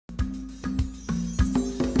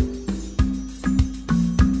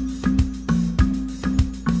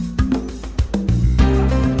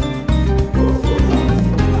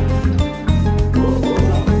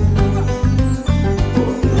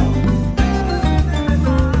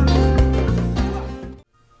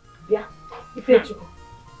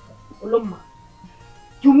Oloma,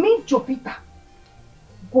 you mean Jovita,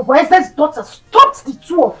 Goboeze's daughter, stopped the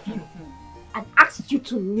two of you and asked you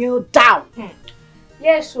to kneel down?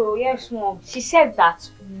 Yes, mom. She said that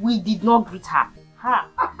we did not greet her.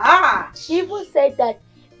 She even said that,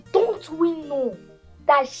 don't we know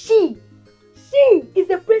that she is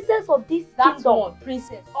the princess of this kingdom? One,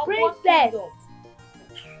 princess. Princess.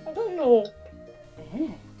 I don't know.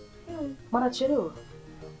 Manachero,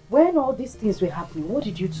 when all these things were happening, what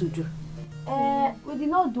did you two do? We did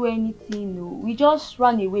not do anything, no. We just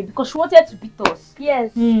ran away because she wanted to beat us.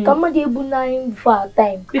 Yes. Come on, for our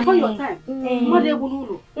time. Before your time?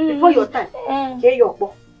 Before your time? Hear your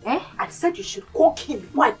boy. I said you should cook him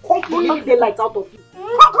before I completely the lights out of you.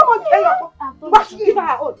 Come on, hear your boy. But she give her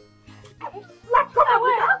her own.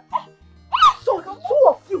 So the two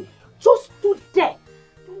of you just stood there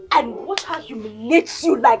and watch her humiliate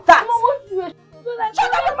you like that.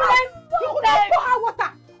 Shut up, man! You could not pour her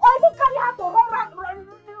water or even carry her to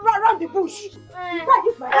run the bush. You can't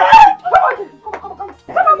use my hand. Come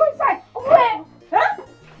on, go inside. Where?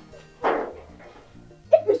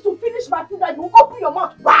 If it's to finish my food, you open your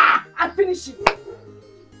mouth and finish it.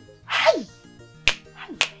 Hey!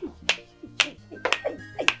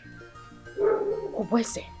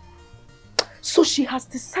 Oboese. So she has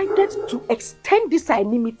decided to extend this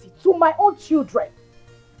enmity to my own children,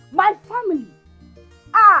 my family.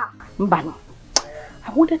 Mbano,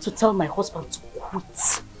 I wanted to tell my husband to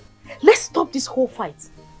quit. Let's stop this whole fight.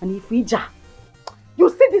 And if we you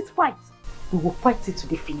see this fight, we will fight it to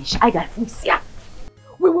the finish.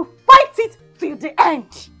 We will fight it till the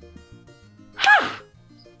end.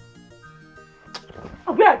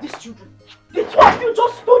 Where are these children? The two of you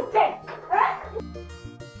just stood there.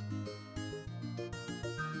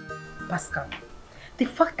 Pascal, the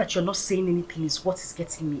fact that you're not saying anything is what is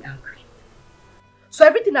getting me angry. So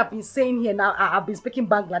everything I've been saying here now, I've been speaking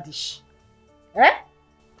Bangladesh.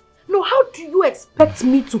 No, how do you expect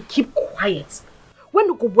me to keep quiet when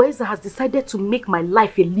Ugoboeza has decided to make my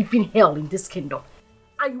life a living hell in this kingdom?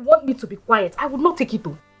 And you want me to be quiet? I would not take it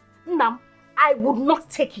though. Nam, I would not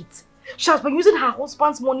take it. She has been using her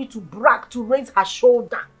husband's money to brag, to raise her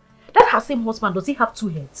shoulder. That her same husband, does he have two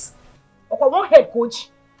heads? Or one head, coach?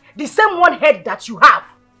 The same one head that you have.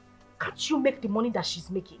 Can't you make the money that she's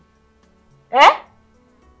making?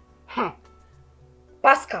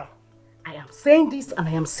 Pascal, I am saying this and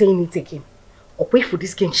I am saying it again. Wait for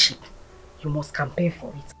this kingship. You must campaign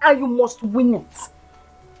for it. And you must win it.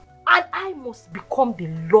 And I must become the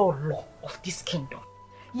law of this kingdom.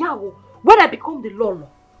 Yeah, when I become the law,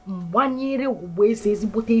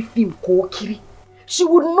 she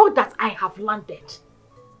would know that I have landed.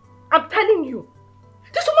 I'm telling you.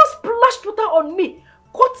 This woman splashed water on me.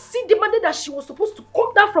 Courtesy demanded that she was supposed to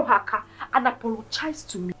come down from her car and apologize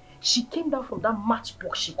to me. She came down from that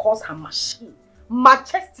matchbox she calls her machine,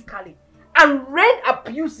 majestically, and rained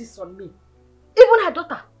abuses on me. Even her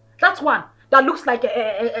daughter, that one that looks like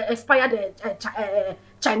a expired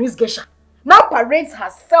Chinese geisha, now parades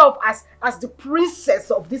herself as the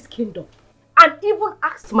princess of this kingdom, and even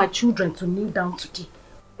asked my children to kneel down today.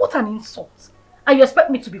 What an insult! And you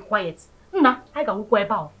expect me to be quiet? Nah, I can go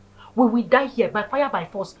about. We will die here by fire by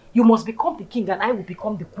force. You must become the king and I will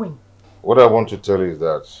become the queen. What I want to tell you is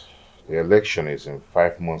that the election is in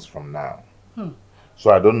 5 months from now.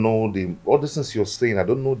 So I don't know all the things you're saying. I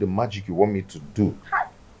don't know the magic you want me to do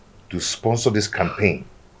to sponsor this campaign.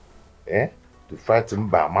 To fight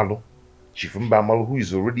Mbamalo, Chief Mbamalo, who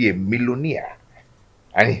is already a millionaire.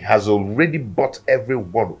 And he has already bought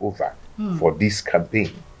everyone over for this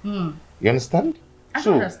campaign. You understand? I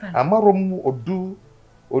don't understand. Amaromu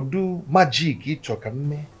Odu magic.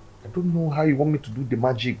 I don't know how you want me to do the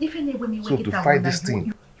magic. So to fight this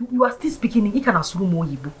thing. You are still speaking in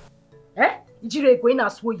Ikanasumo.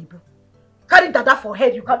 Carry dada for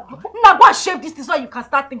head. You can now go and shave this so you can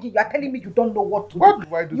start thinking. You are telling me you don't know what to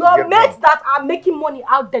do. Your mates that are making money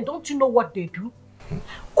out there, don't you know what they do?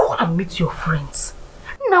 Go and meet your friends.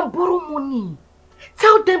 Now borrow money.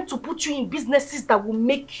 Tell them to put you in businesses that will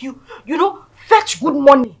make you, fetch good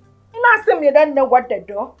money. You know, you don't know what they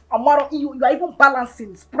do. You are even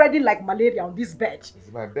balancing, spreading like malaria on this bed.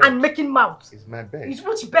 It's my bed. And making mouths. It's my bed. It's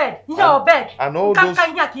which bed? Your bed. And all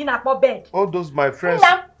those my friends.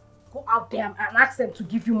 Go out there and ask them to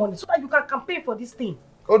give you money so that you can campaign for this thing.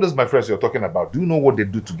 All those my friends you're talking about, do you know what they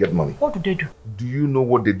do to get money? What do they do? Do you know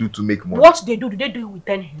what they do to make money? What they do they do it with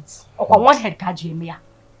 10 heads? Or one head, Kajemia?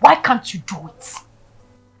 Why can't you do it?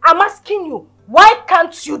 I'm asking you, why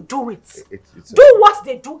can't you do it? Do what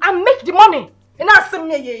they do and make the money. And now say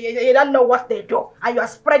me, you don't know what they do and you are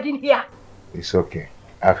spreading here. It's okay.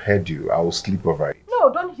 I've heard you. I will sleep over it. No,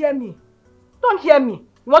 don't hear me. Don't hear me.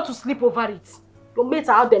 You want to sleep over it. Your mates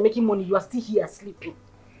are out there making money. You are still here sleeping.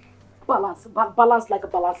 Balance like a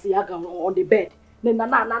Balenciaga on the bed.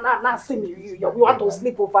 Nah, see me. You want to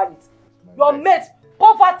sleep over it. Your mates,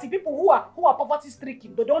 poverty, people who are poverty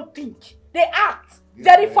stricken, they don't think. They act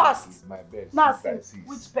very fast. My bed. Now see,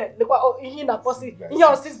 which bed? Look, in a pussy. In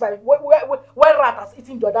your 6 by where rat has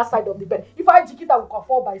eaten the other side of the bed. If I jig it, I will come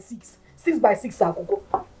 4 by 6. 6 by 6 I will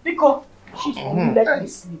go. Because she's let me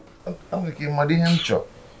sleep. I'm like a chop.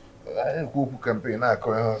 I go campaign now.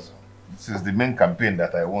 This is the main campaign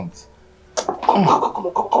that I want. Come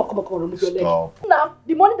on, Stop. Now,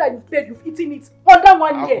 the money that you've paid, you've eaten it under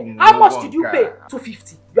 1 year. How much did you pay?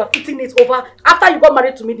 250. You have eaten it over. After you got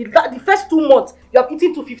married to me, the first 2 months, you have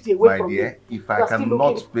eaten 250 away from me. My dear, if I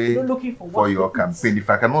cannot pay for your campaign, if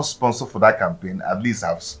I cannot sponsor for that campaign, at least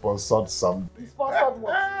I've sponsored some. Sponsored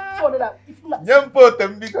what? 200.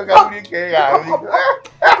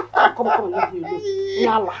 Come, leave me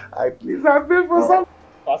alone. At least I pay for some.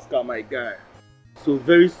 Pascal, my guy. So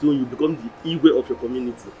very soon you become the Igwe of your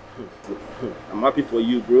community. I'm happy for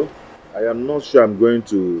you, bro. I am not sure I'm going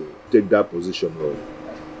to take that position, bro.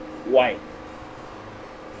 Why?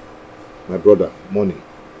 My brother, money.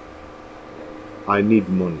 I need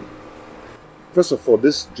money. First of all,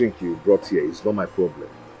 this drink you brought here is not my problem.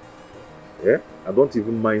 Yeah? I don't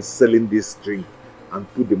even mind selling this drink and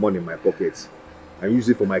put the money in my pocket and use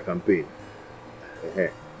it for my campaign.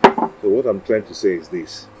 So what I'm trying to say is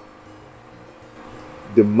this.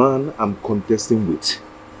 The man I'm contesting with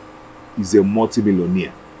is a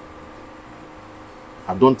multi-millionaire.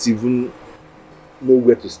 I don't even know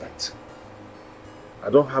where to start. I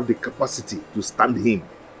don't have the capacity to stand him.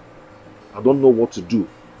 I don't know what to do.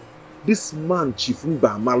 This man,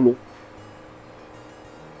 Chifumba Amalo,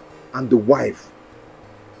 and the wife,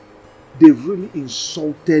 they've really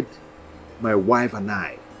insulted my wife and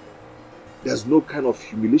I. There's no kind of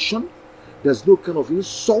humiliation, there's no kind of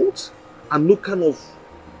insult, and no kind of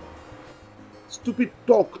stupid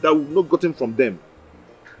talk that we've not gotten from them.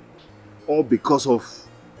 All because of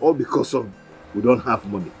we don't have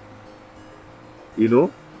money. You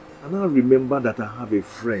know? And I remember that I have a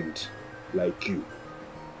friend like you.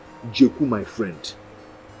 Jeku, my friend.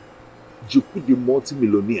 Jeku, the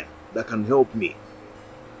multi-millionaire that can help me.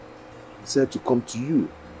 He said to come to you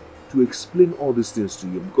to explain all these things to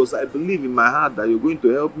you, because I believe in my heart that you're going to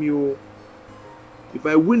help me. Oh. If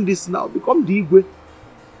I win this now, become the Igwe.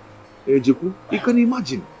 Jeku, you can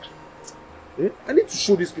imagine. I need to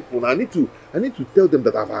show these people. I need to tell them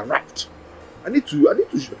that I've arrived. I need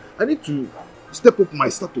to step up my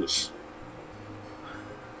status.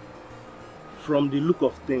 From the look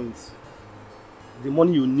of things, the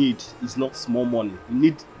money you need is not small money. You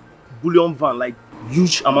need bullion van, like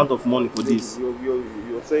huge amount of money for this.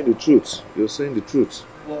 You're saying the truth. You're saying the truth.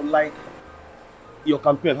 Well, like your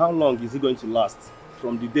campaign, how long is it going to last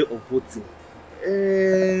from the day of voting?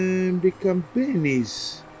 The campaign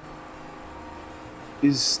is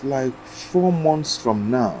like 4 months from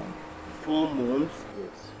now. 4 months?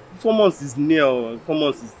 Yes. 4 months is near. 4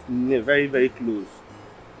 months is near, very, very close.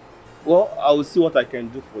 Well, I will see what I can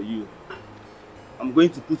do for you. I'm going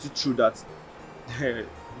to put you through that.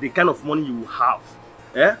 The kind of money you will have.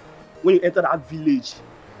 When you enter that village,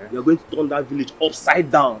 you're going to turn that village upside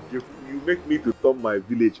down. You make me to turn my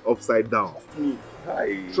village upside down. Trust me.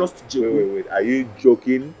 Trust Joe. Wait. Are you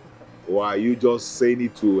joking? Or are you just saying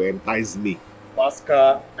it to entice me?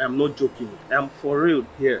 Pascal, I'm not joking. I'm for real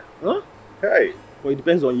here. Huh? Hey. But it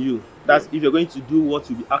depends on you. That's if you're going to do what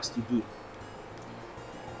you'll be asked to do.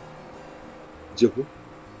 Jeku,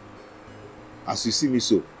 as you see me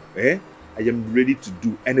so, I am ready to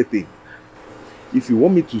do anything. If you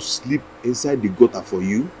want me to sleep inside the gutter for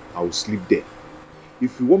you, I will sleep there.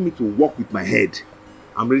 If you want me to walk with my head,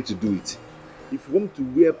 I'm ready to do it. If you want me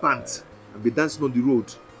to wear pants and be dancing on the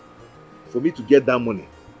road for me to get that money,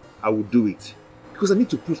 I will do it. Because I need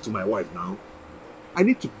to prove to my wife now. I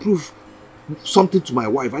need to prove something to my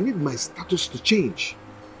wife. I need my status to change.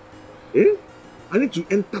 I need to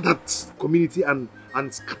enter that community and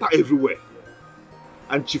scatter everywhere.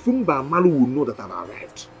 And Chifumba Amalu will know that I've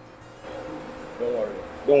arrived. Don't worry.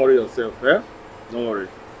 Don't worry yourself, Don't worry.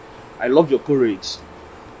 I love your courage.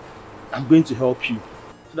 I'm going to help you.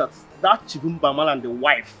 So that Chifumba Amalu and the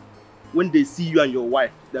wife, when they see you and your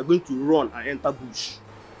wife, they're going to run and enter bush.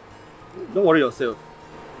 Don't worry yourself.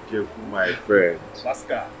 Jeku, my friend.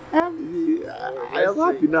 Pascal. I am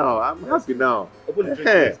happy now. I'm happy now. Open the drink.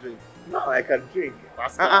 Let's drink. No, I can drink.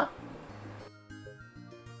 Pascal.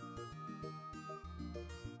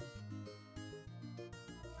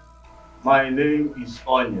 My name is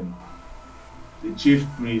Onny. the chief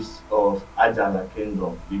priest of Ajala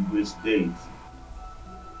Kingdom, the great deity,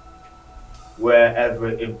 where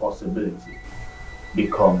every impossibility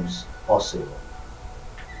becomes possible.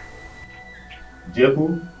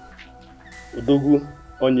 Jebu, Odogu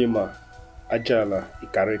Onyema Ajala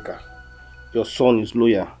Ikareka. Your son is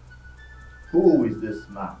loyal. who is this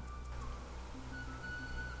man?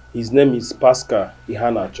 His name is Pascal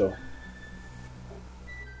Ihanacho.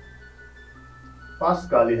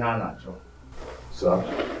 Pascal Ihanacho. Sir,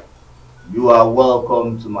 you are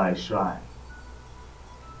welcome to my shrine.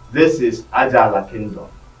 This is Ajala Kingdom,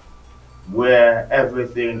 where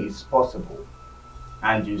everything is possible,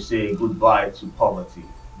 and you say goodbye to poverty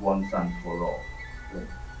once and for all.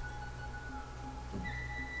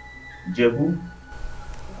 Jebu,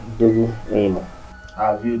 Odogu Onyema.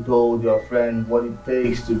 have you told your friend what it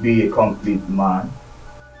takes to be a complete man?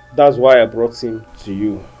 That's why I brought him to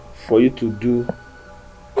you, for you to do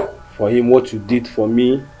for him what you did for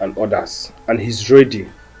me and others, and he's ready.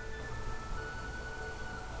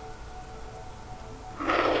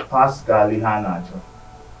 Pascal Ihanacho.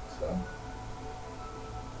 Sir,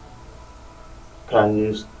 can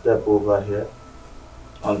you step over here?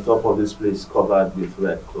 On top of this place covered with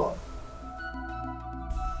red cloth.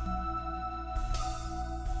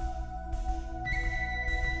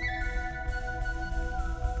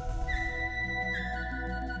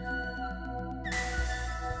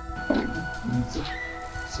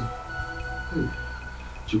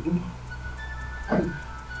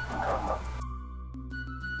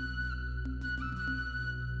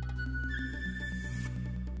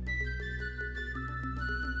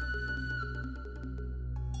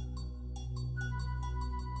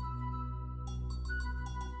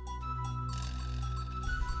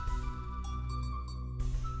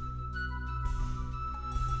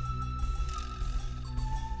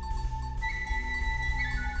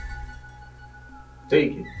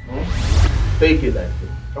 Take it. Take it, I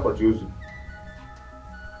think. How about Uju?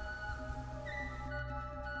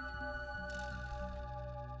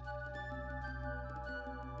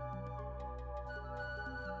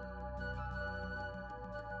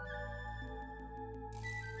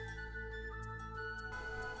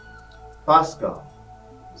 Pascal,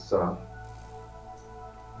 Sir,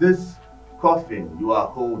 this coffin you are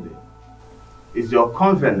holding is your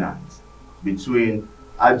covenant between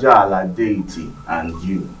Ajala deity and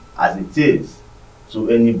you, as it is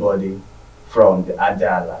to anybody from the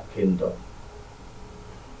Ajala kingdom.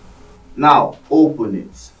 Now open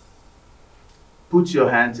it. Put your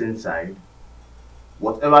hands inside.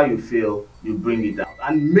 Whatever you feel, you bring it out.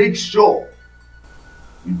 And make sure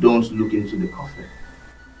you don't look into the coffin.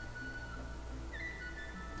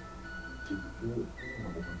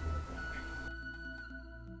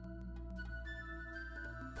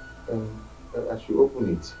 I should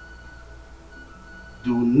open it.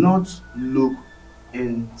 Do not look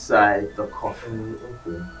inside the coffin.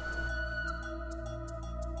 Okay.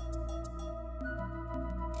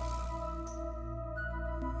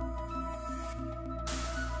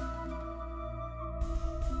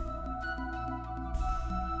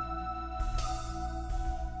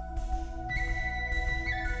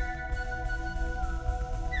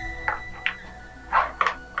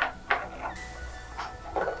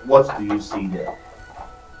 What do you see there?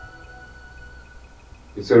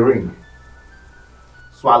 It's a ring.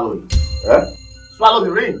 Swallow it. Eh? Swallow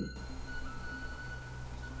the ring.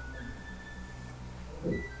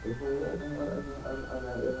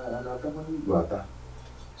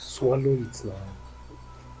 Swallow it now.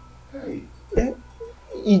 Hey.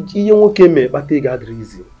 Ihe nwoke mee kpata ego adịrị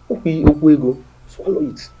izi. Okwu ego. Swallow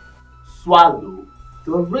it. Swallow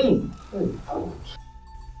the ring. Hey, God.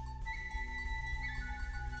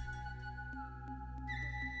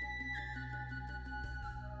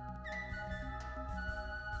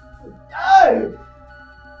 Hey!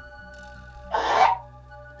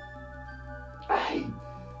 Hey.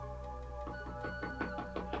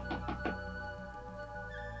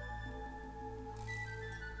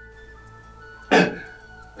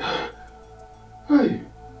 Hey.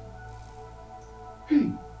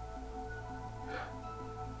 Hey.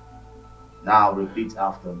 Now repeat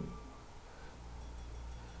after me.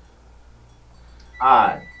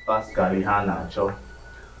 I, Pascal Ihanacho,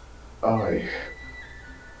 I.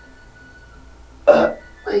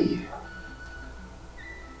 Hey.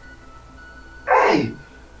 Hey.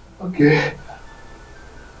 Okay.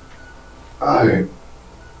 I,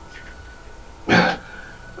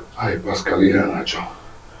 Pascal Ihanacho,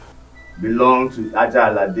 belong to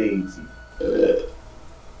Ajala deity.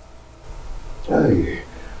 I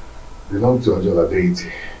belong to Ajala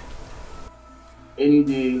deity. Any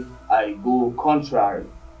day I go contrary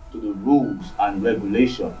to the rules and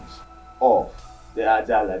regulations of the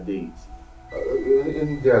Ajala deity.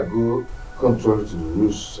 Any day I go contrary to the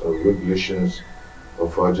rules and regulations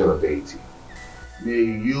of Ajala deity. May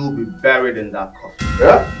you be buried in that coffin.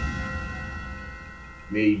 Yeah?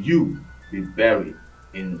 May you be buried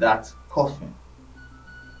in that coffin.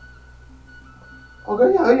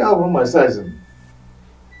 Okay, yeah, I want my sizing.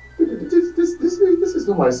 This is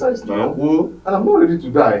not my size now. And I'm not ready to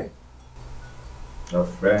die. Your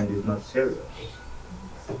friend is not serious.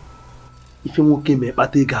 If you want to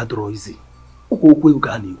but they got easy. Okay.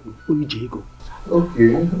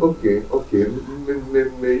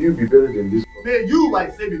 May you be buried in this coffin. May you, I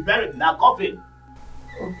say, be buried in that coffin.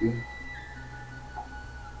 Okay.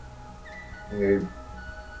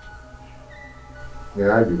 May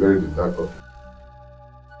I be buried in that coffin?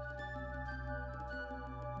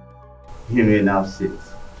 You may now sit.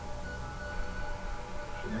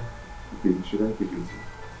 Should I keep it?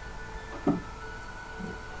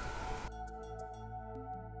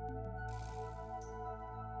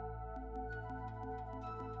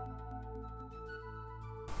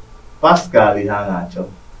 Pascal Ihanacho.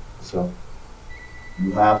 So?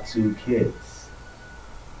 You have 2 kids.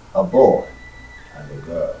 A boy and a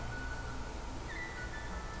girl.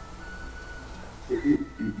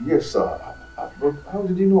 Yes, sir. But how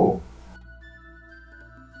did you know?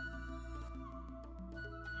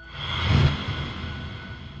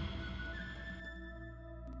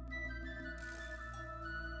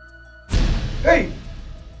 Hey!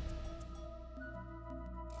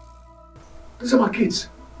 These are my kids.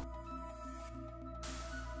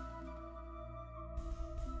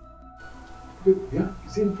 Yeah,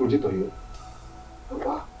 is it a project on you?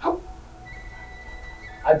 How?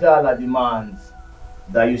 Ajala demands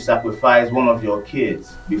that you sacrifice one of your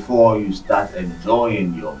kids before you start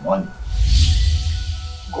enjoying your money.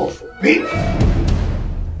 God forbid!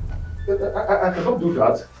 I cannot do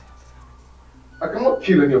that. I cannot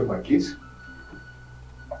kill any of my kids.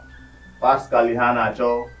 Pascal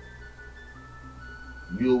Ihanacho,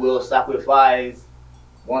 you will sacrifice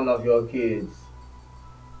one of your kids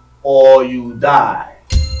or you die.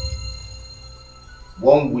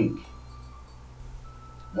 1 week.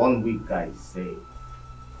 1 week, I say.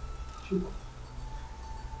 You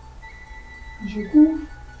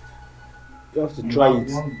have to try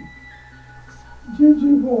it.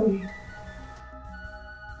 JJ boy.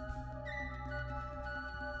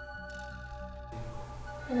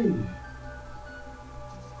 Hey.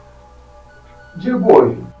 J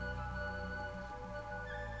boy.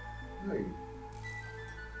 Hey.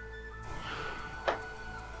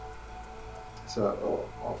 So,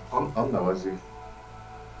 I'm Nawazi.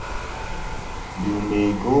 You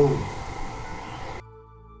may go.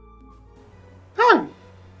 Hi.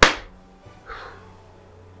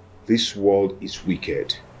 This world is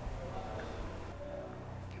wicked.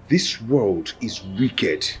 This world is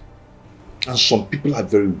wicked. And some people are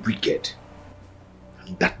very wicked.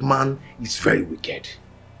 And that man is very wicked.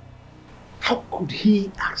 How could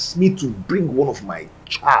he ask me to bring one of my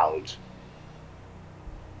child?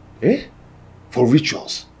 For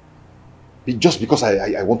rituals? Just because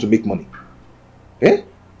I want to make money?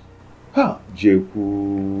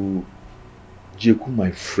 Jeku,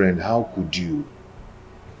 my friend, how could you?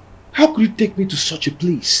 How could you take me to such a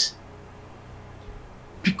place?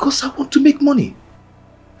 Because I want to make money.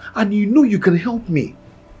 And you know you can help me.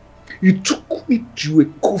 You took me to a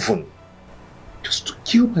coven just to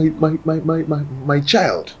kill my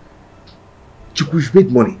child. Jeku, you've made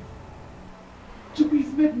money. Jeku,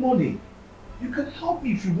 you've made money. You can help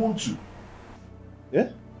me if you want to.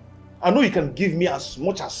 Yeah? I know you can give me as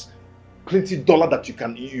much as plenty dollar that you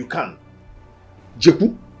can.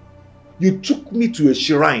 Jeku, you took me to a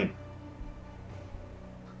shrine.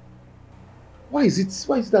 Why is it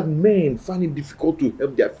that men find it difficult to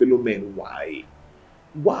help their fellow men? Why?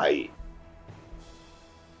 Why?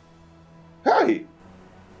 Hey!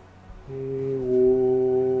 Who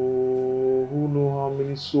knows how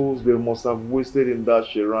many souls they must have wasted in that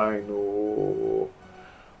shrine?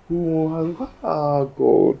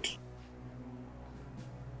 God.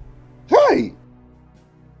 Hey!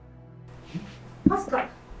 Pascal,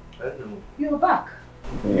 you're back.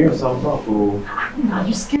 Yes, I'm back. Nah,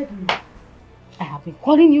 you scared me. I have been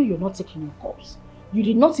calling you, you're not taking your calls. You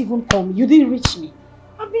did not even call me, you didn't reach me.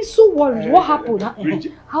 I've been so worried. What happened?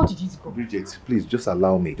 How did it go? Bridget, please just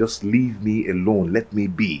allow me. Just leave me alone. Let me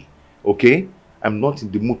be. Okay? I'm not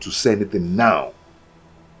in the mood to say anything now.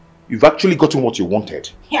 You've actually gotten what you wanted.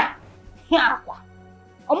 Yeah.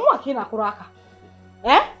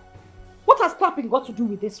 What has clapping got to do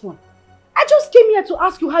with this one? I just came here to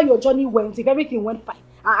ask you how your journey went, if everything went fine,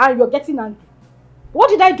 and you're getting angry. What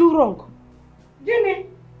did I do wrong? Jimmy!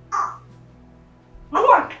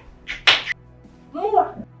 Mama!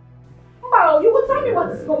 Mama! Mama, you will tell me what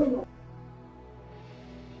is going on.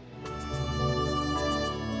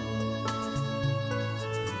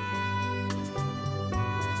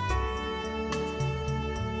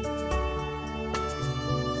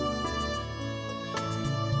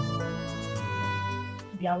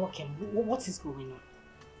 What is going on?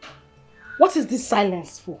 What is this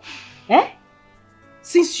silence for? Eh?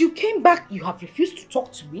 Since you came back, you have refused to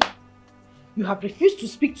talk to me. You have refused to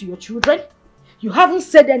speak to your children. You haven't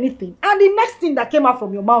said anything. And the next thing that came out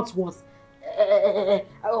from your mouth was, I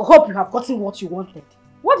hope you have gotten what you wanted.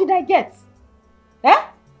 What did I get? Eh?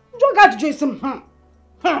 You don't got to do some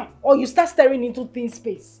or you start staring into thin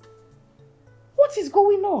space. What is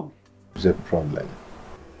going on? There's a problem.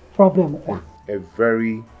 Problem what? A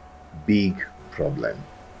very big problem.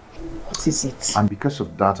 What is it? And because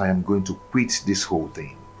of that, I am going to quit this whole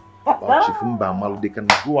thing. About Chifumba Amalu, they can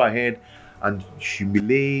go ahead and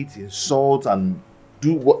humiliate, insult, and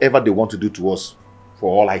do whatever they want to do to us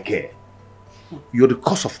for all I care. You're the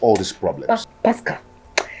cause of all these problems. Pascal,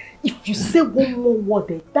 if you say one more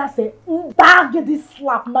word, that's a get this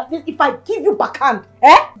slap. Now, if I give you backhand,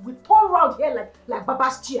 we turn around here like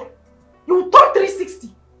Baba's chair. You turn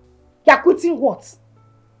 360. You're quitting what?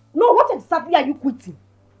 No, what exactly are you quitting?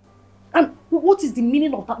 And what is the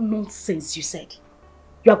meaning of that nonsense you said?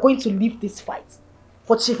 You are going to leave this fight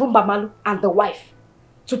for Chifumba Amalu and the wife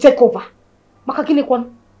to take over.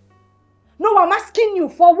 No, I'm asking you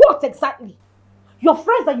for what exactly? Your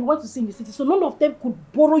friends that you went to see in the city, so none of them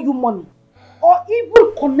could borrow you money or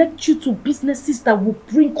even connect you to businesses that will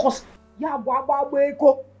bring us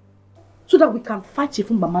so that we can fight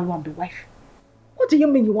Chifumba Amalu and the wife. What do you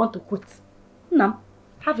mean you want to quit? Nam,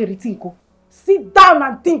 have a rethink. Sit down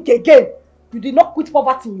and think again. You did not quit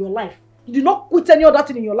poverty in your life. You did not quit any other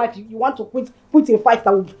thing in your life. You want to quit a fight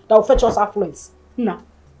that will fetch us affluence. Now,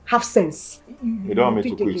 have sense. You don't want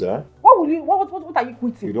me to quit, eh? What are you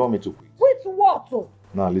quitting? You don't want me to quit. Quit what?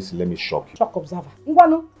 Now listen, let me shock you. Shock observer.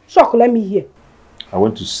 Ngwanu, shock, let me hear. I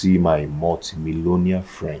went to see my multi-millionaire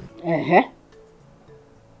friend.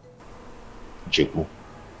 Jeku.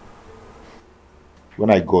 When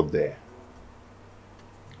I got there,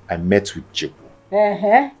 I met with Jeku.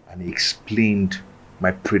 And he explained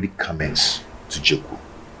my predicaments to Jeku.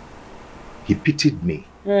 He pitied me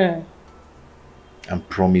and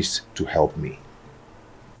promised to help me.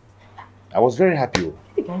 I was very happy.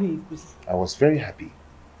 I was very happy.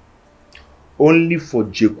 Only for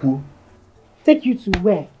Jeku. Take you to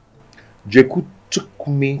where? Jeku took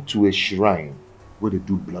me to a shrine where they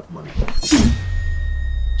do blood money.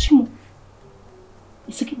 Chimo.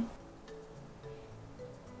 It's a guinea.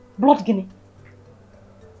 Blood guinea.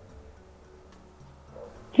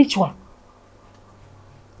 Which one?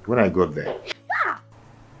 When I got there.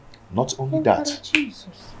 Not only that.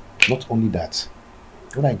 Jesus. Not only that.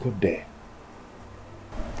 When I got there,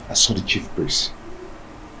 I saw the chief priest.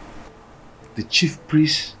 The chief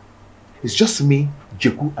priest is just me,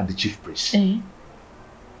 Jeku, and the chief priest. He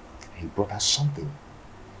brought us something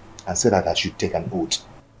and said that I should take an oath.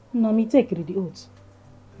 No, me take the oath.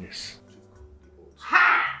 Yes.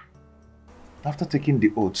 After taking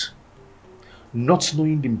the oath, not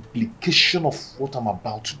knowing the implication of what I'm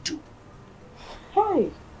about to do, I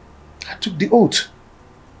took the oath.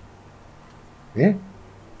 And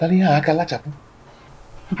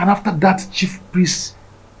after that, chief priest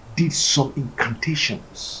did some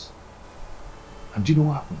incantations. And do you know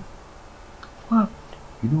what happened? What?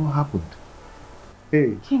 You know what happened?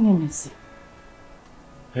 Hey. Nemesis.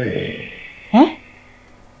 Hey. Huh?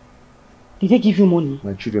 Did they give you money?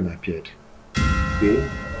 My children appeared. They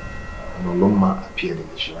and Oloma appeared in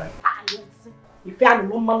the shrine. If you are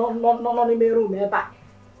not in my room,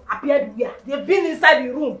 appeared where? They've been inside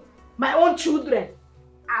the room. My own children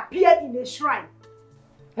appeared in a shrine.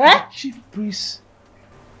 The chief priest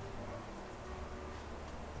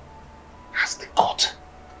has the court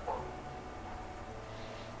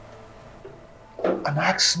and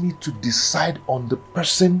asked me to decide on the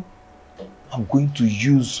person I'm going to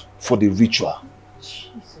use for the ritual.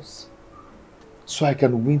 Jesus. So I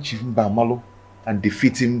can win Chifumba Amalu and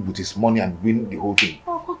defeat him with his money and win the whole thing.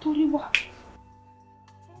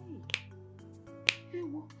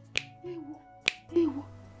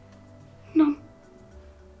 Nam,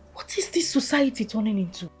 what is this society turning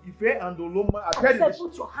into? Ife and Oloma appeared in the shrine.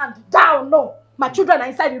 Put your hand down, no. My children are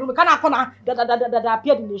inside the room. You cannot that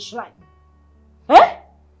appeared in the shrine.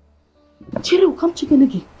 Chiri will come chicken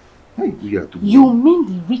again. You mean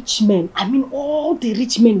the rich men? I mean all the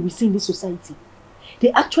rich men we see in this society.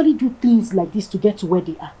 They actually do things like this to get to where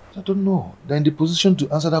they are. I don't know. They're in the position to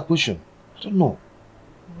answer that question. I don't know.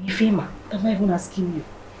 Ifema, I'm not even asking you.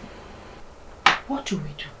 What do we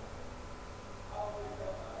do?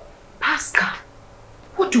 Pascal,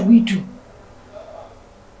 what do we do?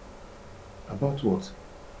 About what?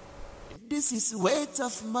 This is weight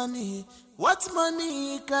of money. What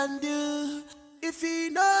money can do? If you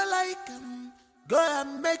know like go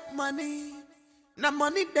and make money. Na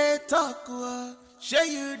money they talk. Sure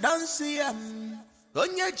you don't see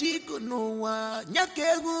Onye jigo no wa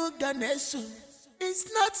nyake wu ganesu. It's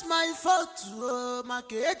not my fault,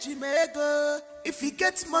 Makechi mego. If you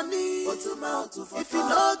get money, if you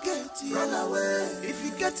no get it, run away. If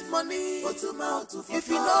you get money, if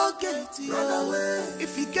you no get it, run away.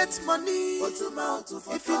 If you get money, if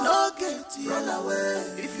you no get it, run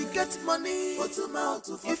away. If you get money, if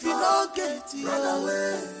you no get it, run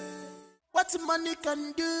away. What money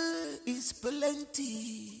can do is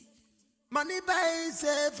plenty. Money buys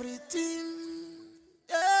everything.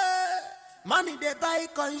 Yeah. Money they buy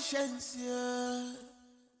conscience, yeah.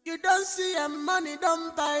 You don't see a money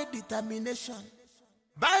don't buy determination.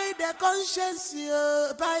 Buy the conscience,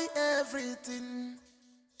 yeah. Buy everything.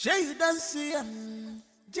 Sure you don't see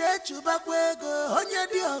Je chubakwego onye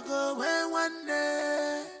diogo we one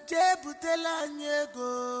Je butela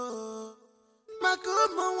nyego.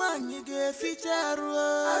 Makumo wanyi ge ficharu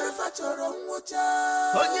Arufa choro mwocha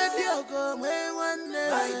Onye diogo we one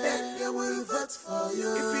By then they will vote for you.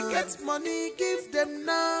 If you get money, give them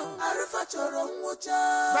now Arufa choro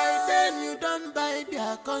mwocha By then you don't buy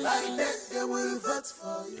their conscience. By then they will vote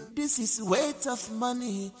for you. This is weight of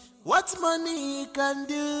money. What money can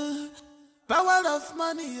do? Power of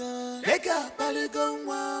money, yeah. Lega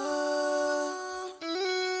baligongwa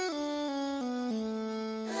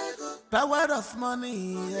Power of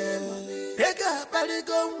money, yeah.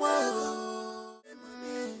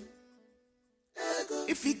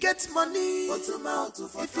 If you get money, if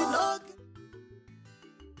you know.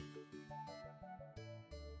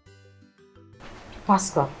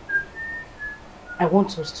 Pascal, I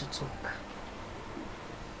want us to talk.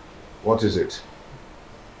 What is it?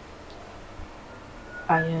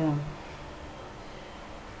 I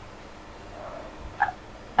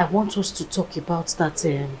want us to talk about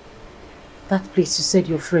that place you said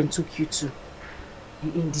your friend took you to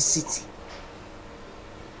in the city.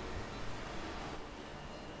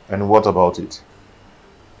 And what about it?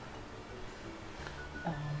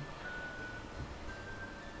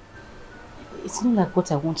 It's not like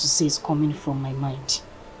what I want to say is coming from my mind.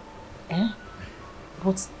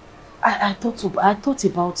 But I thought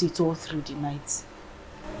about it all through the night.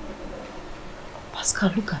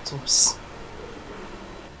 Pascal, look at us.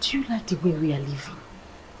 Do you like the way we are living?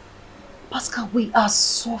 Pascal, we are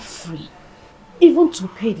suffering. Even to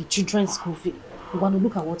pay the children's school fee, you want to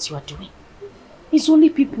look at what you are doing. It's only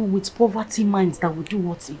people with poverty minds that will do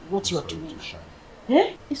what you are doing.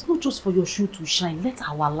 It's not just for your shoe to shine. Let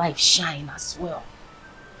our life shine as well.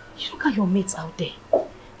 You look at your mates out there.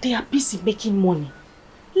 They are busy making money.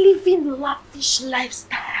 Living lavish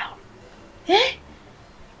lifestyle.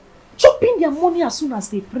 Chopping their money as soon as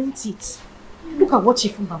they print it. Look at what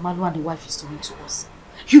Chifu Bamalu and the wife is doing to us.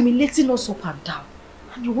 Humiliating us up and down.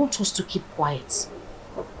 And you want us to keep quiet.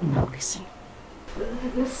 Now listen.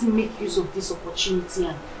 Let's make use of this opportunity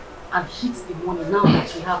and hit the money now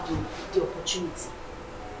that we have the opportunity.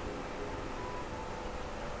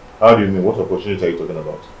 How do you mean? What opportunity are you talking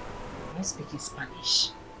about? Let's speak in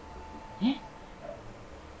Spanish.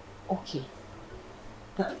 Okay.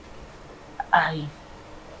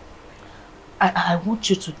 I want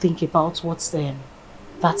you to think about what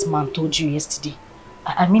that man told you yesterday.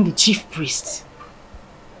 I mean the chief priest.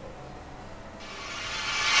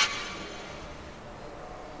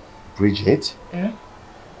 Bridget? Are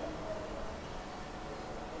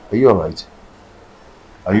you alright?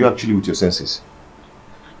 Are you actually with your senses?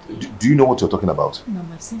 Do you know what you're talking about? No,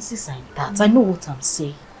 my senses are in that. I know what I'm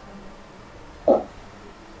saying.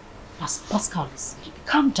 Pascal, listen,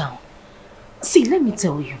 calm down. See, let me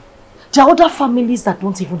tell you. There are other families that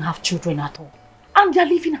don't even have children at all. And they are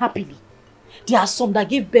living happily. There are some that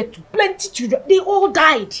gave birth to plenty children. They all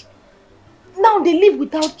died. Now they live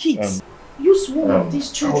without kids. Use one of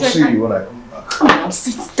these children. I'll see you when I come back. Oh,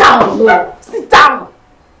 sit down. No. Sit down.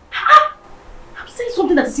 I'm saying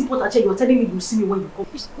something that is important. You're telling me you'll see me when you come.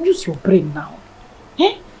 Use your brain now.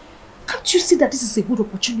 Can't you see that this is a good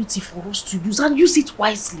opportunity for us to use and use it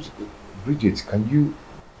wisely? Bridget, can you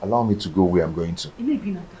allow me to go where I'm going to?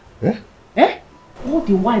 All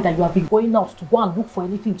the while that you have been going out to go and look for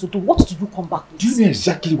anything to do, what do you come back with? Do you know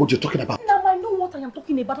exactly what you're talking about? Now I know what I am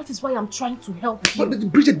talking about. That is why I'm trying to help you.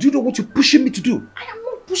 But Bridget, do you know what you're pushing me to do? I am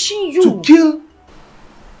not pushing you. To kill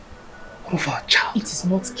of our child. It is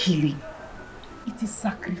not killing. It is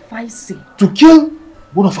sacrificing. To kill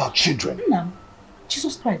one of our children? Now,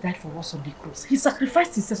 Jesus Christ died for us on the cross. He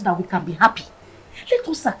sacrificed himself so that we can be happy. Let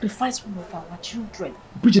us sacrifice one of our children.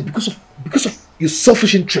 Bridget, because of your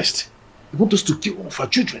selfish interest, you want us to kill one of our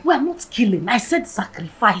children? We are not killing. I said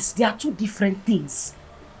sacrifice. They are two different things.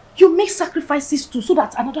 You make sacrifices too so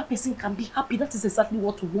that another person can be happy. That is exactly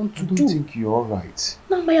what we want to do. I don't think you're alright.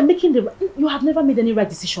 Now, I am making the right... You have never made any right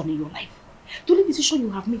decision in your life. The only decision you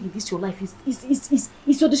have made in this your life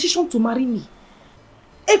is your decision to marry me.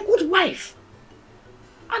 A good wife.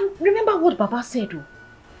 And remember what Baba said, oh.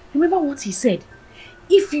 Remember what he said.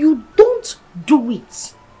 If you don't do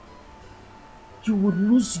it, you will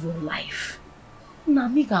lose your life.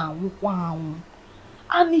 And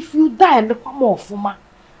if you die,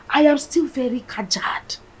 I am still very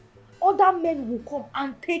kajad. Other men will come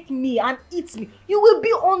and take me and eat me. You will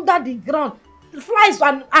be under the ground. The flies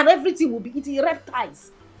and everything will be eating,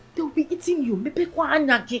 reptiles. They will be eating you. I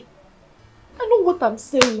know what I'm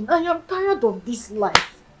saying. I am tired of this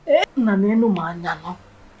life. Look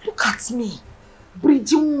at me.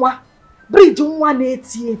 Bridge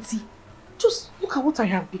 80. Just look at what I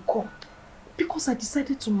have become. Because I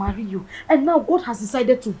decided to marry you. And now God has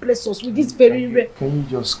decided to bless us with this very rare... Can you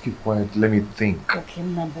just keep quiet? Let me think. Okay,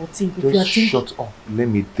 Nabo, think. Just shut up. Let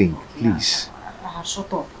me think, please.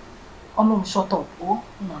 Shut up. Oh no, shut up. Oh,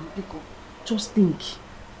 no, just think.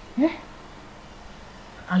 Eh?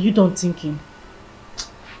 Are you done thinking?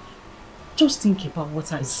 Just think about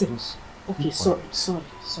what I said. Okay, sorry.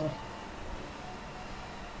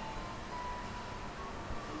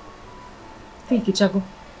 Think, Ichago.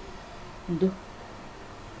 Ndo.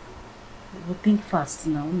 We'll think fast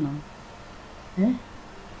now. Eh?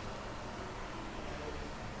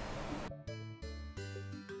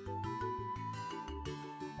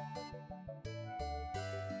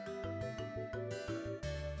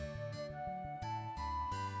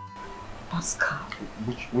 Pascal.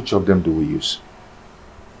 Which of them do we use?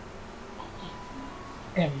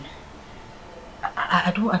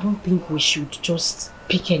 I don't think we should just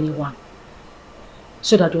pick anyone.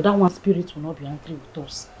 So that the other one spirit will not be angry with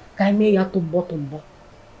us. How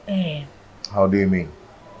do you mean?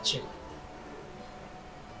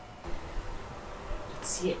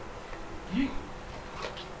 It's here.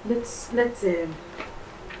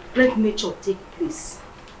 Let nature take place.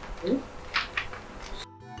 Hmm?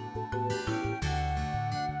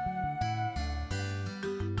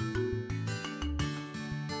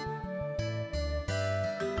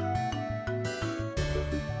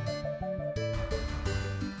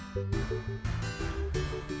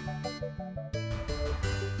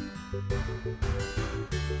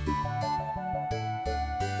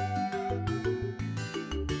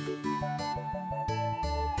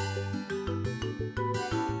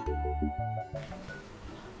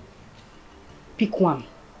 Pick one.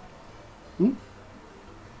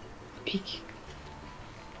 Pick.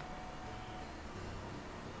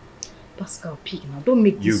 Pascal, pick now. Don't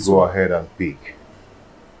make this. You go ahead and pick.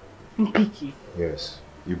 I'm picky. Yes.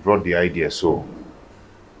 You brought the idea, so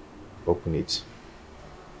open it.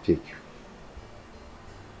 Pick.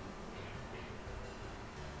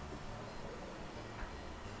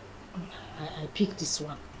 I picked this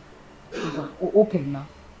one. Open now.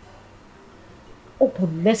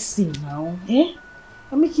 Open, let's see now. Eh?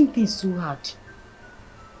 I'm making things too hard.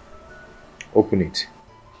 Open it.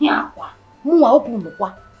 Yeah. Open the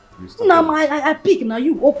what? Now I pick now.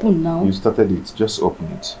 You open now. You started it. Just open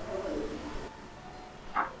it.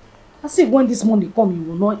 I say when this money come, you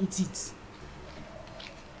will not eat it.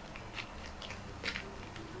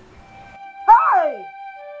 Hi.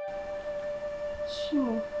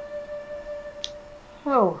 Shimo.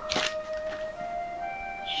 Oh.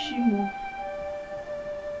 Shimo.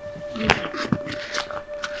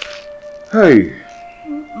 Hey.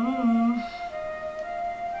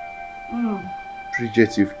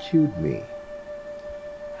 Bridget, you've killed me.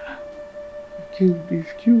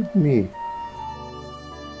 You've killed me.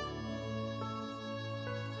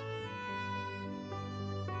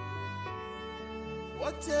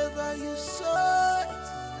 Whatever you sow,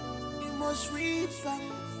 you must reap.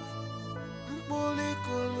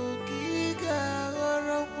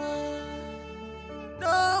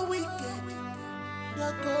 No wicked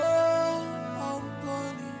that go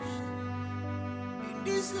unpunished in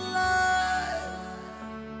this life.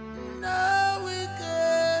 No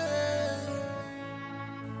wicked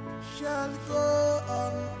shall go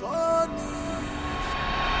unpunished.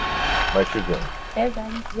 My children.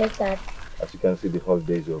 Yes, Dad. As you can see, the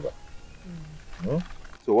holiday is over.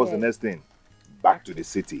 So what's the next thing? Back to the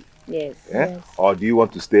city. Yes. Yeah? Yes. Or do you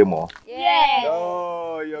want to stay more? Yes.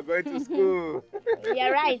 Oh, you're going to school.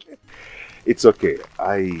 You're right. It's okay.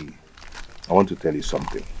 I want to tell you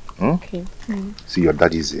something. Okay. See, your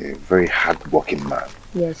dad is a very hard-working man.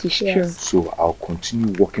 Yes, it's true. So I'll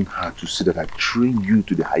continue working hard to see that I train you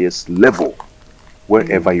to the highest level,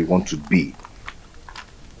 wherever you want to be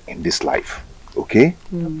in this life. Okay?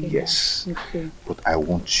 Yes. Okay. But I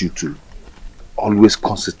want you to always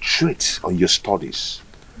concentrate on your studies.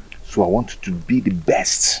 So I want you to be the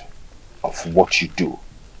best of what you do.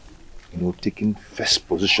 You know, taking first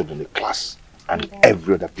position in the class and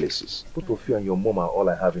every other places. Both of you and your mom are all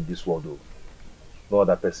I have in this world, though. No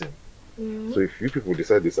other person. So if you people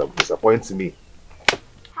decide to disappoint me.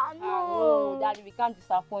 Oh, Daddy, we can't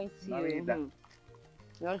disappoint you.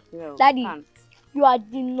 Daddy, you are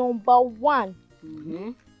the number one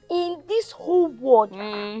in this whole world.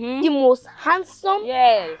 The most handsome.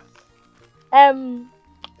 Yes.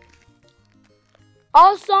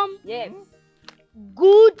 Awesome. Yes.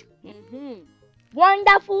 Good.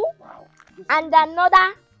 Wonderful. Wow. And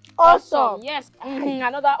another awesome. Yes.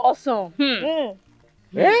 Another awesome.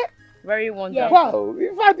 Very wonderful. Wow,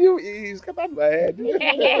 in fact, you scattered my head.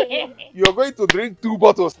 You're going to drink 2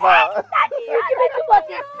 bottles now. Daddy, you give me 2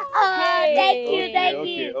 bottles. Thank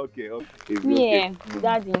you. Okay.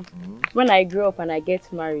 Daddy, when I grow up and I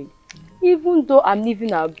get married, even though I'm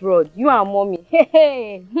living abroad, you and mommy,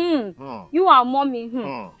 you and mommy,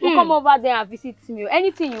 will come over there and visit me.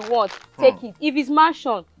 Anything you want, take it. If it's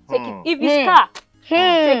mansion, take it. If it's car,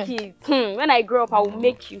 take it. When I grow up, I will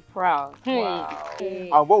make you proud. Wow.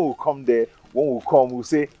 And when we come there, we'll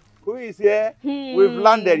say, who is here? We've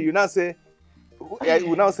landed. You now say,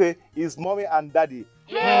 it's mommy and daddy.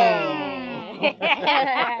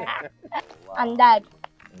 And Dad,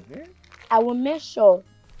 I will make sure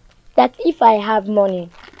that if I have money,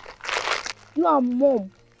 you and mom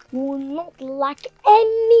will not lack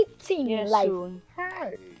anything in life.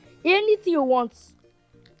 Hi. Anything you want,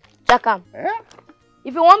 Jakam.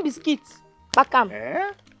 If you want biscuits, Bakam.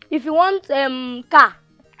 If you want car,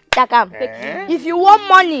 Jakam. If you want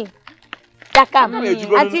money, Jakam.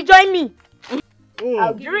 Auntie, join me.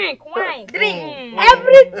 I'll drink wine,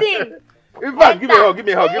 everything. In fact, give me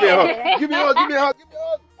a hug.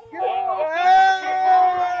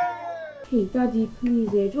 Hey, Daddy,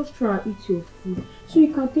 please, just try and eat your food so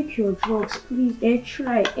you can take your drugs, please.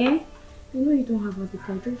 Try, I know you don't have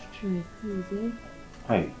appetite, just try, please,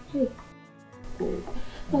 Hey. Oh,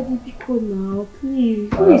 Daddy, be cool now, please.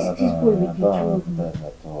 Who is this boy with the drug?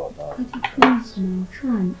 Daddy, please now,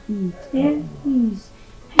 try and eat, please.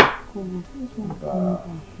 Hey, God, please don't come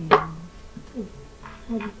back here.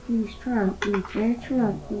 Daddy, please, try and eat, try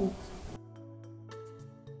and eat.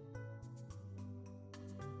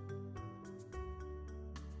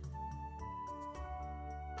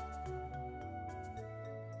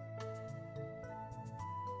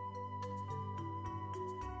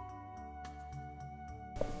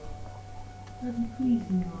 Daddy, please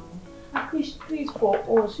now. Please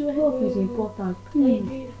for us. Your help is important.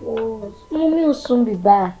 Please for us. Mommy will soon be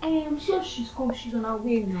back. I'm sure she's on her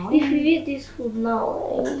way now. If you eat this food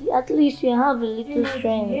now, at least you have a little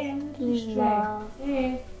strength. Please now.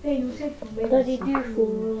 Hey, you take the medicine. Daddy, do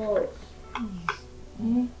for us.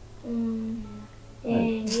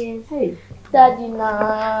 Yes. Hey. Daddy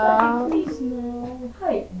now. Daddy, please now.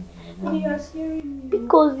 Hey. Daddy, you are scaring me.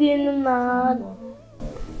 Because you're not.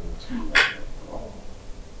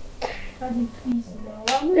 Daddy, please now.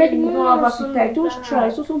 Daddy, you don't have appetite. Just try.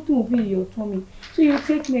 So something will be in your tummy. So you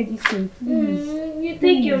take medicine, please. You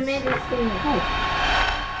take your medicine. Hi.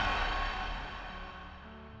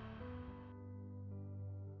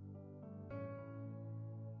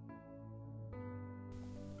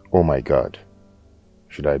 Oh my God.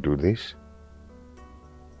 Should I do this?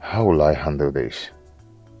 How will I handle this?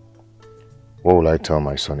 What will I tell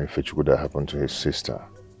my son if it would have happened to his sister?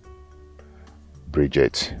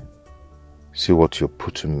 Bridget, see what you're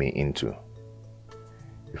putting me into.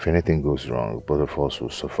 If anything goes wrong, both of us will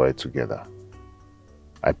suffer it together.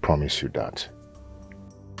 I promise you that.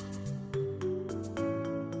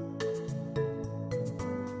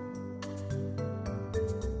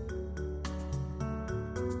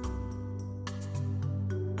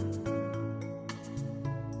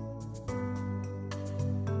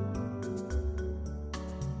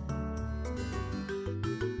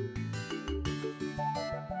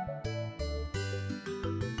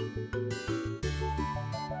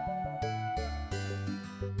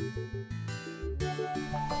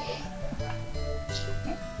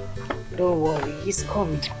 Don't worry, he's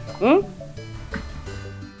coming.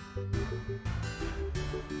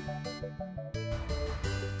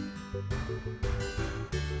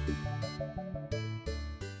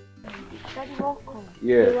 Daddy, welcome.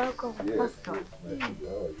 Yes. You're welcome. Yes. Pastor. Nice to meet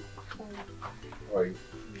you. How are you?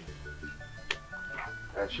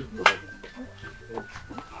 I should go.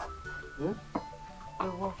 You're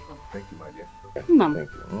welcome. Thank you, my dear. Ma'am, Thank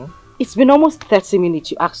you. it's been almost 30 minutes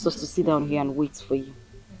you asked us to sit down here and wait for you.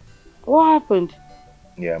 What happened?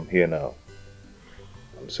 Yeah, I'm here now.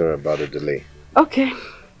 I'm sorry about the delay. Okay.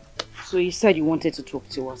 So you said you wanted to talk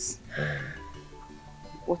to us.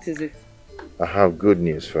 What is it? I have good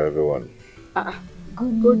news for everyone.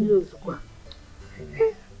 Good news.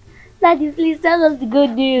 Daddy, please tell us the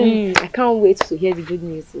good news. I can't wait to hear the good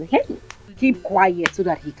news. Okay? Keep quiet so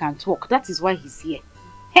that he can talk. That is why he's here.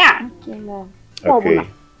 Yeah. Okay, Mom. Okay.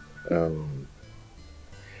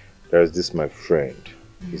 There's this my friend.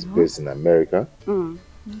 He's based in America.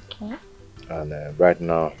 Okay. And right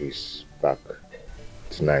now he's back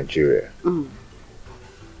to Nigeria. We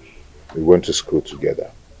went to school together.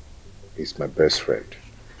 He's my best friend.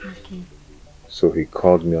 Okay. So he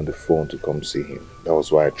called me on the phone to come see him. That was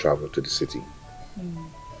why I traveled to the city.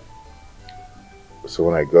 So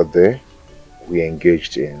when I got there, we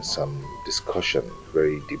engaged in some discussion,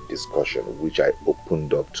 very deep discussion, which I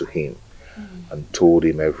opened up to him and told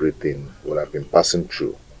him everything what I've been passing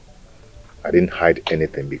through. I didn't hide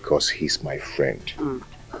anything because he's my friend.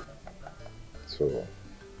 So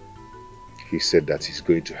he said that he's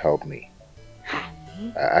going to help me.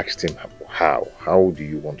 I asked him how do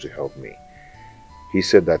you want to help me? He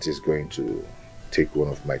said that he's going to take one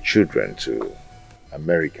of my children to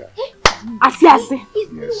America. Yes.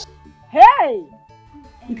 Hey!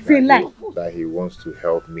 It's a lie. That he wants to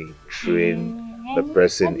help me train the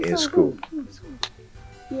person in school.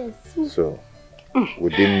 Yes. So,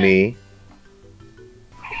 within me,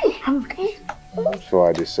 so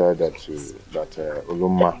I decided that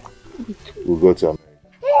Uluma will go to America.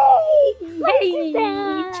 Hey,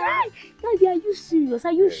 try. Daddy, are you serious?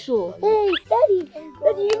 Are you sure? Hey, Daddy,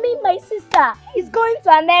 you mean my sister is going to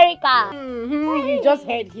America? You just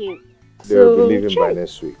heard him. They'll be leaving by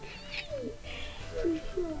next week.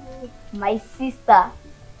 My sister,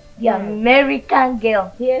 the American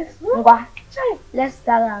girl. Yes. Let's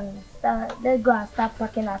go and start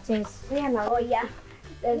packing our things. Oh yeah.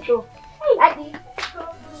 Let's go. Daddy.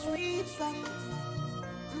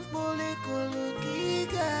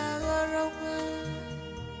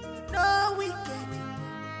 No weekend,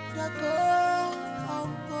 the go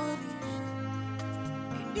unpunished.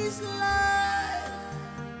 In this life,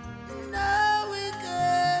 no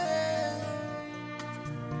weekend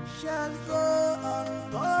shall go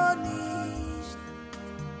unpunished.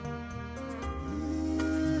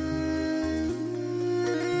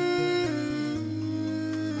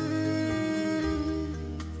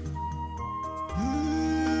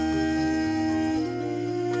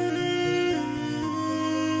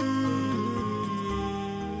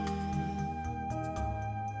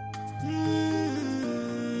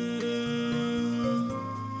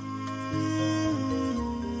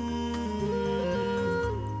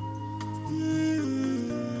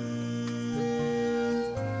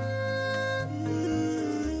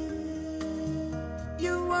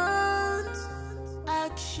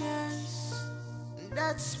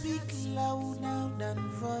 Speak louder than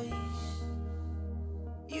voice.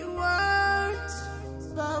 You want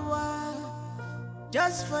power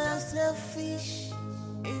just for your selfish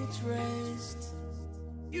interest.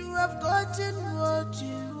 You have gotten what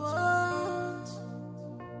you want.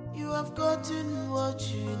 You have gotten what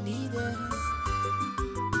you needed.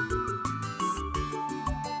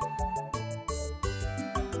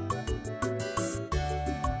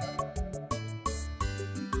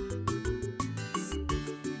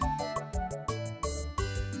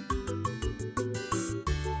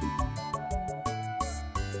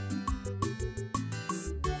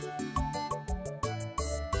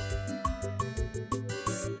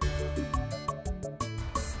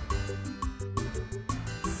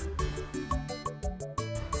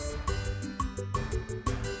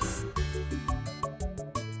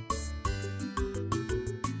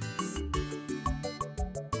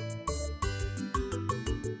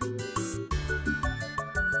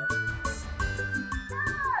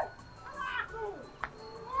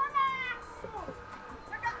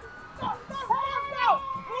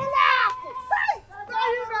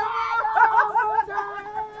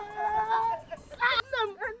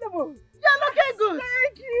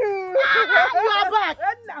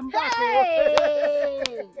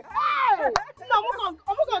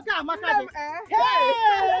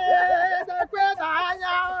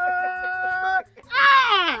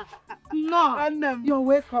 You're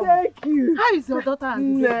welcome. Thank you. How is your daughter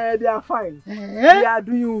and Nah, they are fine. They are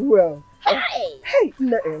doing well. Hey,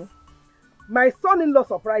 my son-in-law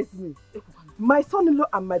surprised me. My son-in-law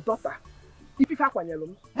and my daughter, if you have they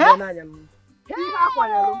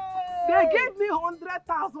gave me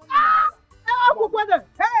 100,000. Hey!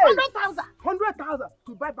 100,000. 100,000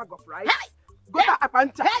 to buy bag of rice. Go to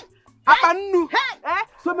Apanta. Apanu.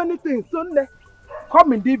 So many things. Sunday,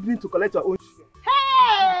 come in the evening to collect your own share.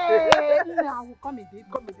 Hey! I will come in the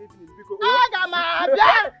evening. Come in the evening because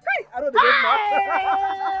I don't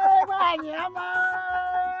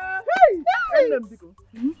know.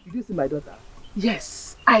 Did you see my daughter?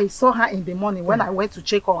 Yes, I saw her in the morning when I went to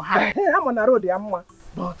check on her. I'm on the road,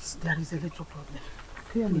 But there is a little problem.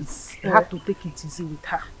 Please, you have to take it easy with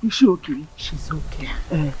her. Is she okay? She's okay.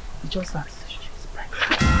 Just as she's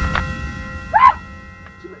pregnant.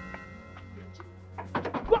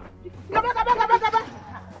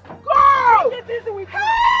 Go! Take it easy with her.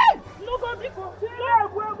 No, go, Nico.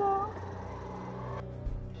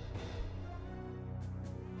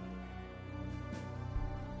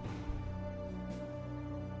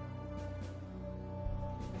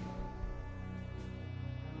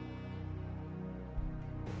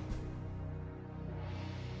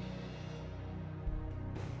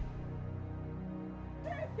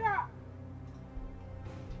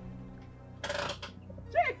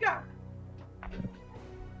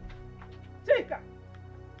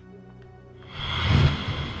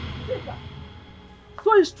 So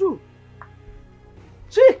it's true.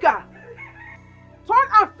 Chika! Turn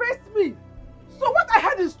and face me. So what I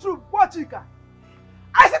heard is true. What, Chika?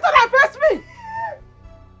 I said turn and face me.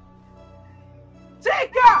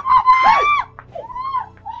 Chika! Hey!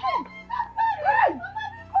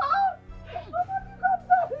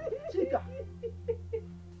 Chika!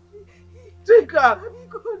 Chika!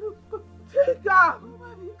 Chika!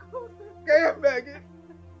 Can you beg it?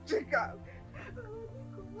 Chika!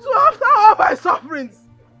 So after all my sufferings,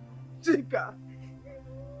 Chika,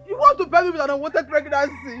 you want to bury me with an unwanted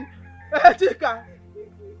pregnancy? Chika,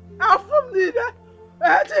 I'm from there.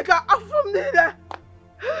 Chika, I'm from there.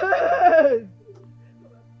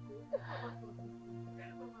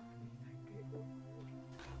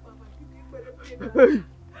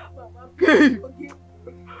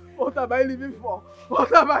 What am I living for?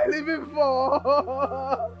 What am I living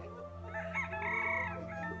for?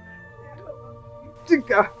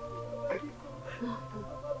 Chika,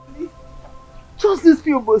 just these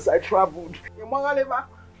few months I traveled.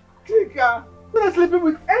 Chika, I'm sleeping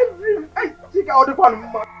with every. Chika, all the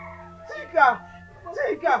one. Chika,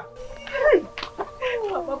 Chika. Hey,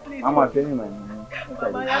 Mama, please. Mama, tell me my name.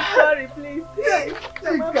 Mama, I'm sorry, please.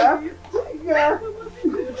 Chika,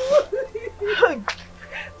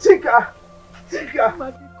 Chika, Chika.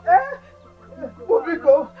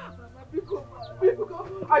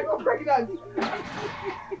 Biko, I got pregnant.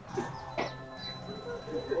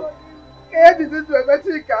 Hey, this is my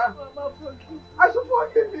Chika. I should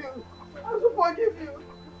forgive you. I should forgive you.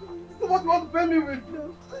 This is what you want to pay me with.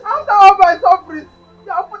 After all my sufferings,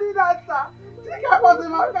 you are putting that answer. Chika was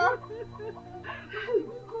in my car.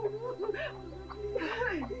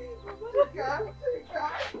 Chika.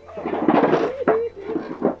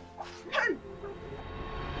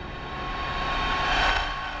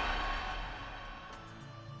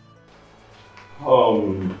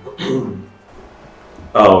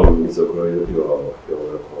 Mr. Okoli, you're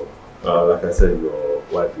welcome. Like I said, your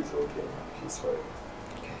wife is okay. She's fine.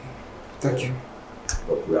 Okay. Thank you.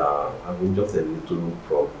 But we are having just a little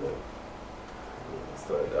problem. You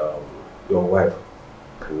understand? Your wife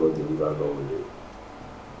cannot deliver normally.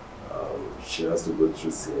 She has to go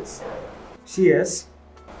through CS. CS?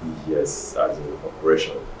 Yes, as an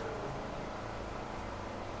operation.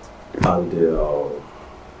 And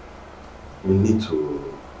we need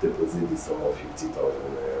to deposit the sum of 50,000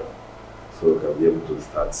 naira so we can be able to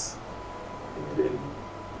start immediately.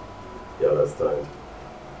 You understand?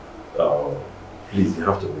 Please, you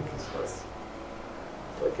have to make it fast.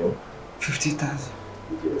 Okay? 50,000?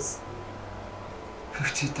 Yes.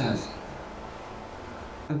 50,000.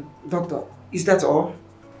 Doctor, is that all?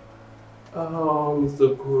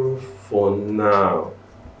 Mr. Kuro, for now,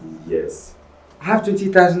 yes. I have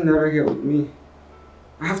 20,000 naira here with me.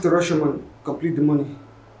 I have to rush home and complete the money.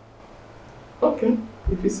 Okay,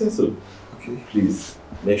 if you say so. Okay. Please,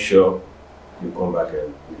 make sure you come back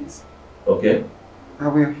and please. Okay? I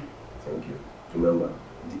will. Thank you. Remember,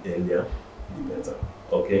 the earlier, the better.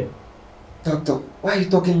 Okay? Doctor, why are you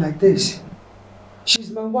talking like this?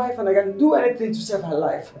 She's my wife and I can do anything to save her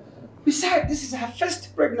life. Besides, this is her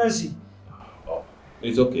first pregnancy. Oh,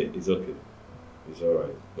 it's okay. It's okay. It's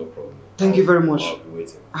alright. No problem. Thank you very much. I'll be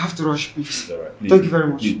waiting. I have to rush, please. It's alright. Thank you very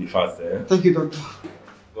much. Please be fast, eh? Thank you, doctor.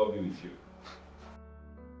 God be with you.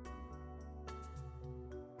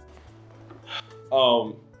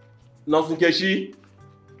 Nurse Nkechi,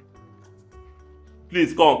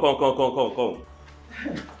 please come.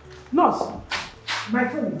 Nurse, my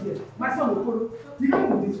friend is here. My son Okolo. He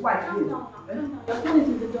came with his wife. Calm down. Your phone is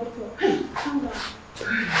with the doctor. Calm down.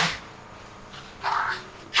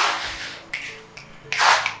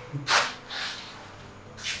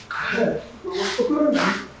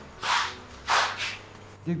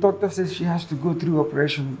 The doctor says she has to go through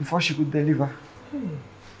operation before she could deliver.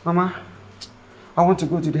 Mama, I want to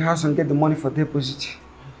go to the house and get the money for deposit.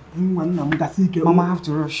 Mama, I have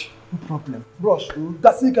to rush. No problem. Rush.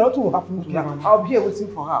 That's it. Nothing will happen to her. Mama. I'll be here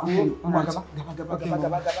waiting for her. Okay, all right. Okay,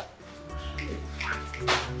 Mama.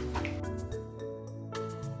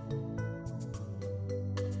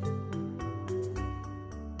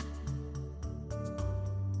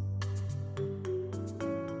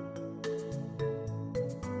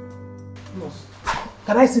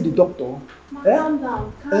 Can I see the doctor? Calm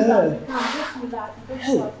down. Calm down. Just relax. Don't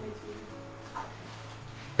shout with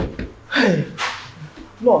me. Hey,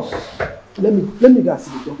 nurse, let me go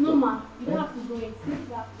see the doctor. No, ma. You don't have to go in. Sit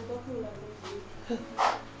back. The doctor will attend to you.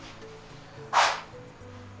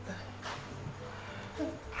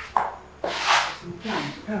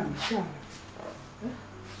 Calm.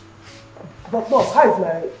 But nurse, how is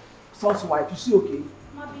my son's wife? Is she okay?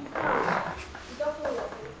 Ma, be calm. The doctor will attend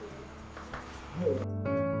to you.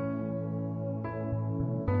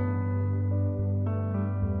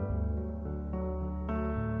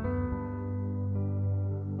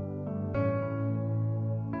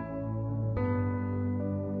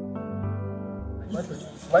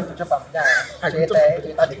 Mới từ cho phòng ra.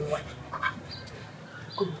 Chị ta định ngoài.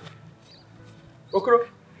 Okoro,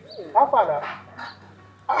 how far now?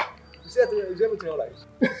 You said is everything alright?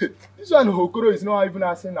 This one Okoro is not even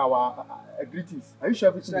asking our greetings. Are you sure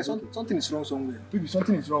everything is okay? Something is wrong somewhere. Maybe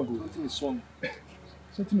something is wrong. Something is wrong.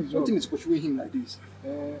 Something is pursuing him like this.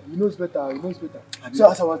 He knows better. So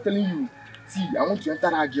as I was telling you, see, I want to enter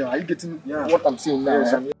that girl. Are you getting what I'm saying now?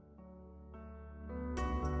 Yes,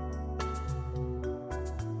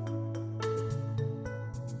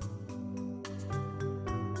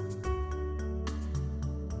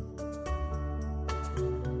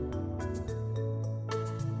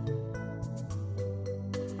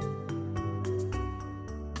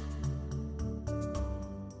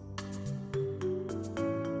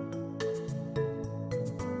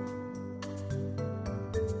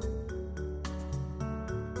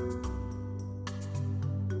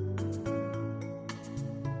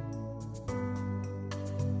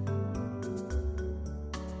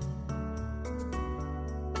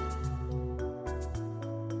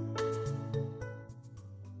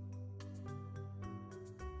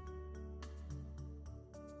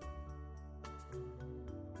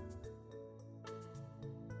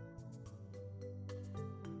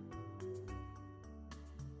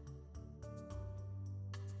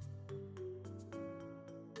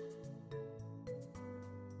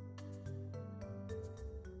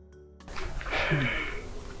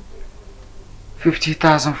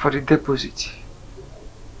 $50,000 for the deposit.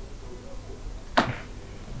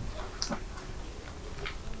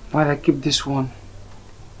 While I keep this one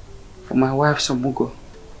for my wife Samugo.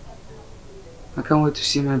 I can't wait to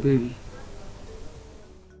see my baby.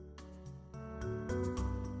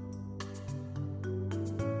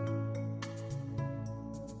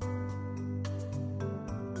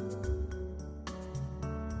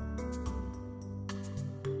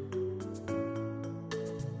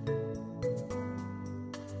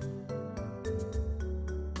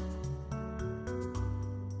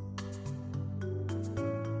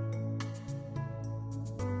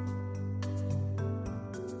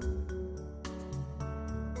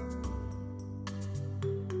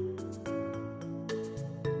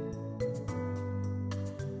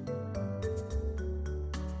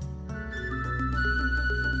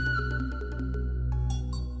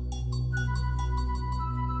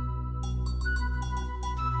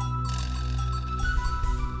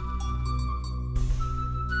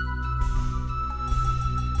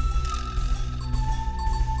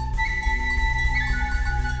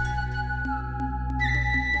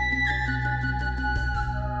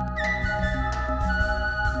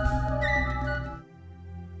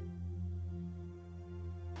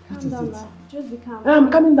 Just be calm. I'm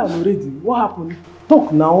coming down already. What happened?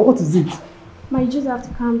 Talk now. What is it? Ma, you just have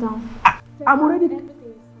to calm down. I'm already.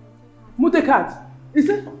 Mute cat. Is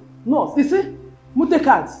it? No. Is it? Mute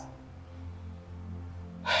cat.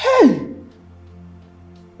 Hey!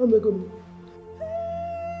 Oh my God.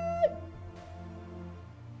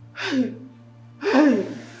 Hey! Hey!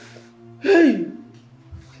 Hey!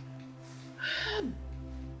 Hey!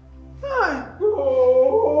 Oh!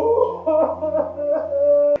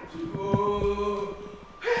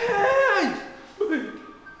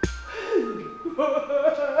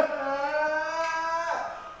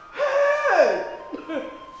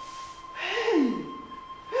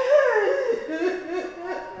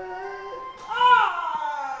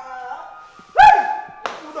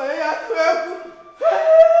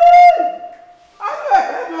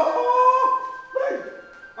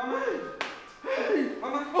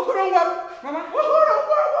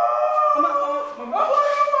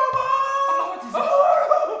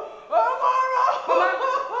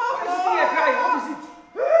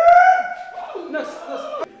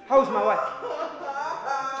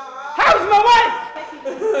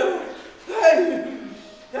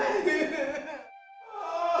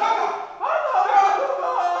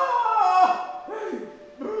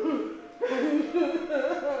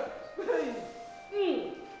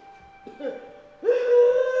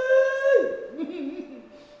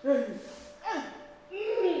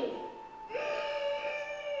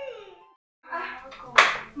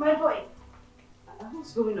 boy.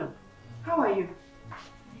 What's going on? How are you?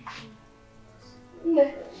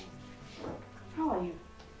 Yeah. How are you?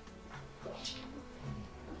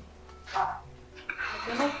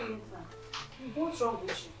 You're not feeling fine. What's wrong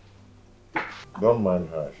with you? Don't mind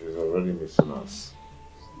her. She's already missing us.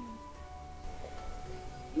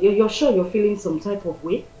 You're sure you're feeling some type of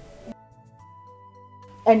way?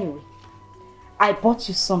 Anyway, I bought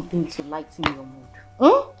you something to lighten your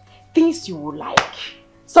mood. Things you will like.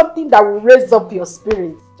 Something that will raise up your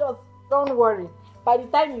spirits. Just don't worry. By the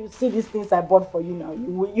time you see these things I bought for you now,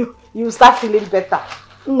 you will start feeling better.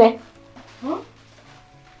 Ne?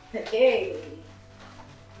 Hey.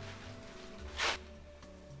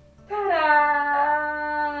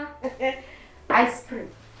 Ta-da! Ice cream.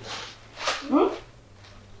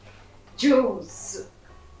 Juice.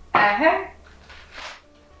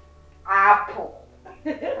 Apple.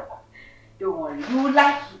 Don't worry, you will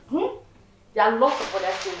like it. There are lots of other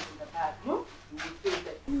things in the bag. You will feel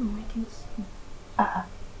better. No, I can see.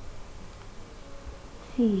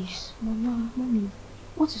 Please, Mama, Mommy,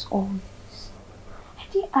 what is all this? I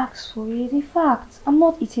didn't ask for it. In fact, I'm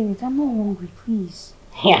not eating it. I'm not hungry, please.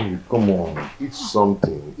 Hey, come on, eat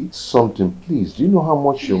something. Eat something, please. Do you know how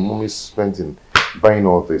much your mommy spent in buying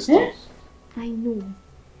all this stuff? I know.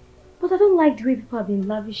 But I don't like the way people have been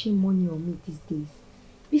lavishing money on me these days.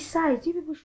 Besides, you people